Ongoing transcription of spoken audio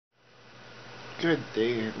Good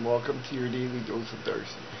day and welcome to your daily dose of Darcy.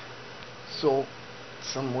 So,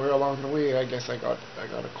 somewhere along the way, I guess I got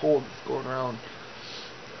a cold that's going around.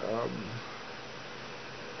 Um,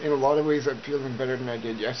 in a lot of ways, I'm feeling better than I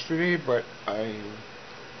did yesterday, but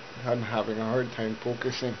I'm having a hard time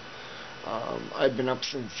focusing. I've been up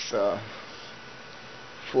since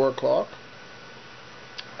 4 o'clock.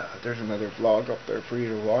 There's another vlog up there for you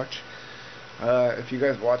to watch. If you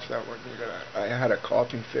guys watch that one, I had a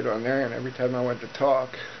coughing fit on there, and every time I went to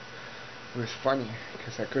talk, it was funny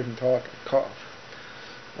because I couldn't talk and cough.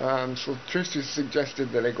 So Tristan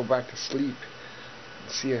suggested that I go back to sleep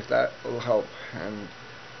and see if that will help. And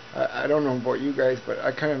I don't know about you guys, but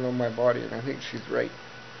I kind of know my body, and I think she's right.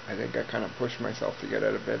 I think I kind of pushed myself to get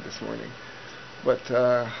out of bed this morning. But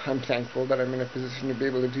I'm thankful that I'm in a position to be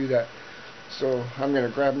able to do that. So I'm going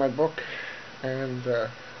to grab my book and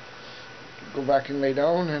go back and lay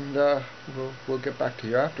down, and we'll get back to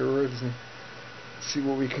you afterwards and see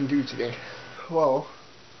what we can do today. Well,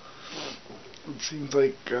 it seems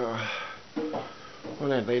like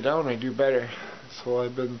when I lay down I do better. So I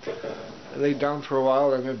laid down for a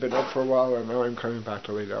while, and I've been up for a while, and now I'm coming back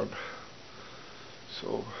to lay down.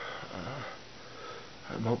 So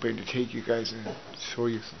I'm hoping to take you guys and show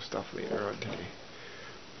you some stuff later on today.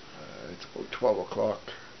 It's about 12 o'clock,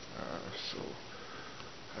 so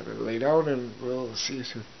I'm going to lay down and we'll see you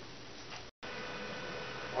soon.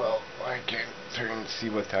 Well, I can't turn and see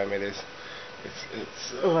what time it is.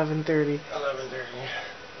 It's 11:30. 11:30.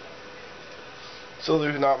 So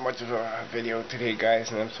there's not much of a video today, guys,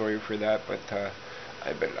 and I'm sorry for that, but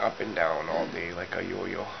I've been up and down all day like a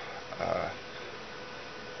yo-yo. I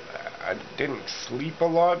didn't sleep a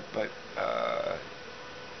lot, but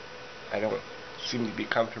I don't seem to be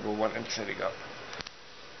comfortable when I'm sitting up.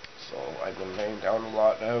 So I've been laying down a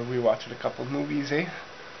lot. We watched a couple of movies, eh?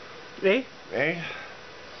 Eh? Eh?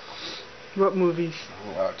 What movies?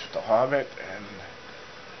 We watched The Hobbit and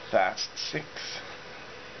Fast 6.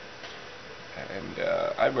 And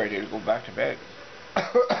I'm ready to go back to bed.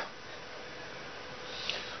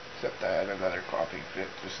 Except I had another coughing fit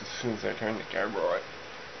just as soon as I turned the camera on.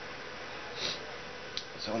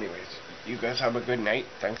 So anyways, you guys have a good night.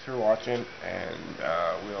 Thanks for watching, and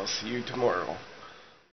we'll see you tomorrow.